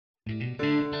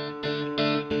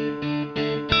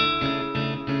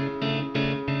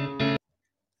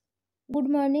Good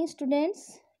morning,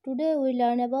 students. Today we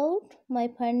learn about my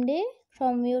Funday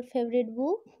from your favorite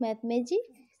book, Math Magic,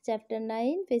 chapter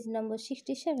 9, page number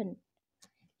 67.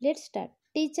 Let's start.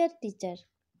 Teacher.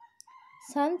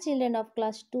 Some children of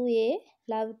class 2A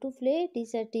love to play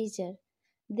teacher.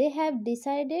 They have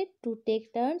decided to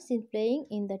take turns in playing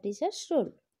in the teacher's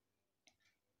role.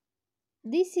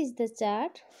 This is the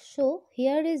chart. So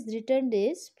here is written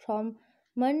days from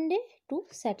Monday to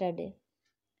Saturday.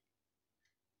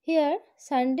 Here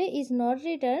Sunday is not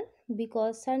written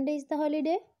because Sunday is the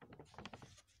holiday.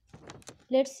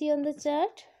 Let's see on the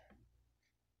chart.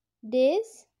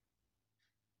 Days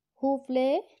who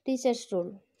play teacher's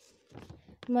role.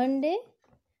 Monday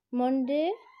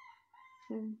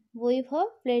Vaibhav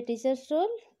play teacher's role.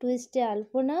 Tuesday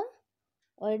Alpana.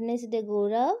 Wednesday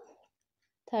Gaurav.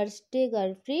 Thursday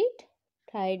Gurpreet.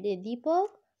 Friday Deepak.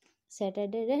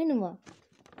 Saturday Rehnuma.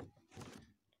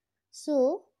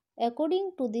 So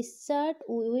according to this chart,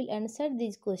 we will answer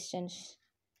these questions.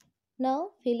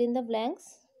 Now fill in the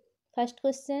blanks. First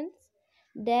question.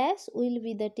 Dash will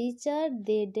be the teacher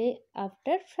the day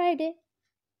after Friday.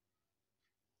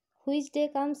 Which day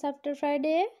comes after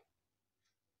Friday?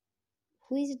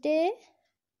 Which day?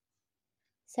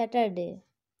 Saturday.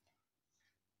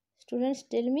 Students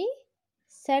tell me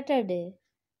Saturday.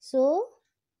 So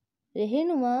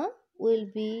Rehinuma will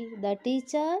be the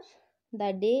teacher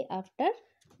the day after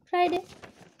Friday.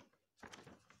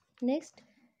 Next,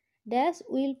 Dash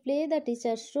will play the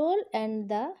teacher's role and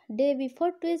the day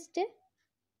before Tuesday.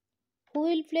 Who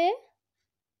will play?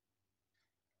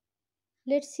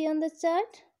 Let's see on the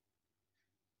chart.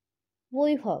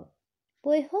 Vaibhav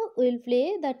will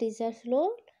play the teacher's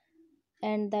role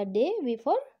and the day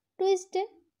before Tuesday,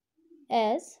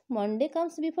 as Monday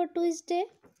comes before Tuesday.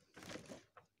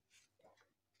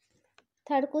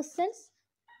 Third question.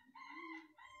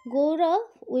 Gaurav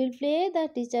will play the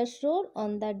teacher's role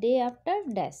on the day after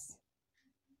Dash.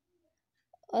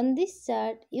 On this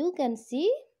chart, you can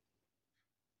see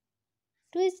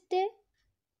Tuesday.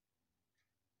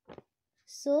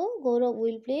 So, Gaurav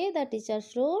will play the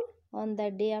teacher's role on the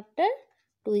day after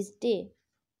Tuesday.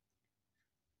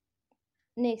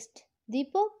 Next,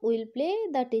 Deepak will play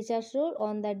the teacher's role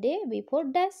on the day before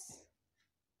Dash.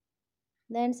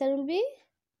 The answer will be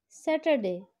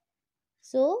Saturday.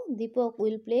 So, Deepak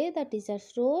will play the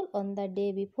teacher's role on the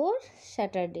day before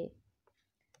Saturday.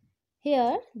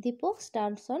 Here, Deepak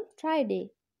starts on Friday.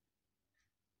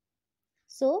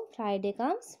 So, Friday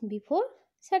comes before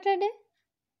Saturday.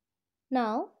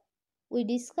 Now, we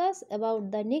discuss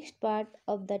about the next part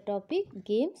of the topic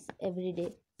games every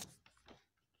day.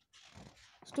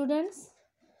 Students,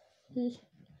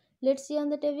 let's see on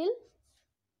the table.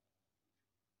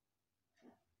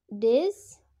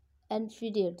 Days and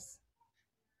periods.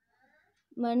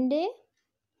 Monday,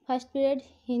 first period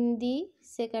Hindi,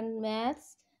 second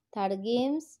maths, third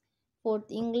games,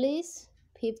 fourth English,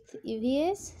 fifth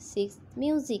EVS, sixth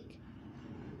music.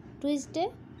 Tuesday,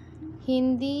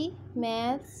 Hindi,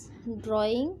 maths,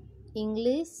 drawing,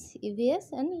 English,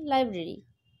 EVS and library.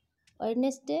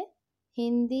 Wednesday,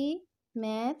 Hindi,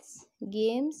 maths,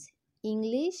 games,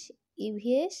 English,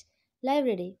 EVS,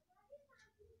 library.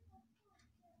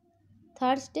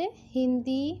 Thursday,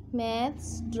 Hindi,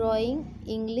 maths, drawing,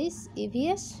 English,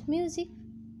 EVS, music.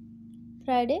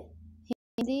 Friday,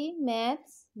 Hindi,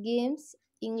 maths, games,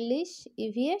 English,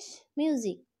 EVS,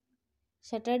 music.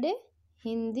 Saturday,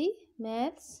 Hindi,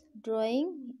 maths,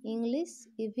 drawing, English,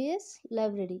 EVS,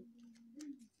 library.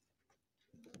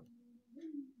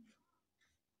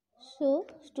 So,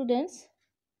 students,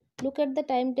 look at the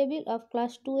timetable of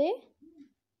class 2A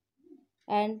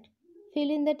and fill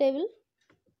in the table.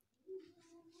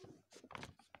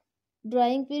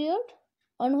 Drawing period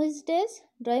on which days?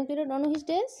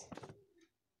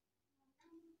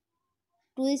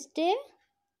 Tuesday,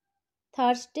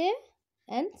 Thursday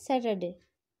and Saturday.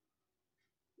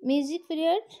 Music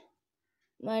period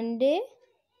Monday,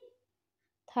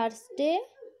 Thursday,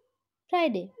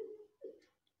 Friday.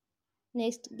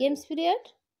 Next, games period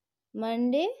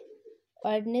Monday,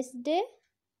 Wednesday,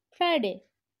 Friday.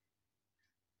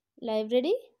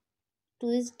 Library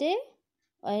Tuesday,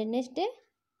 Wednesday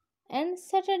and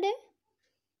Saturday.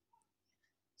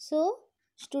 So,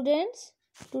 students,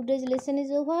 today's lesson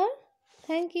is over.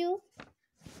 Thank you.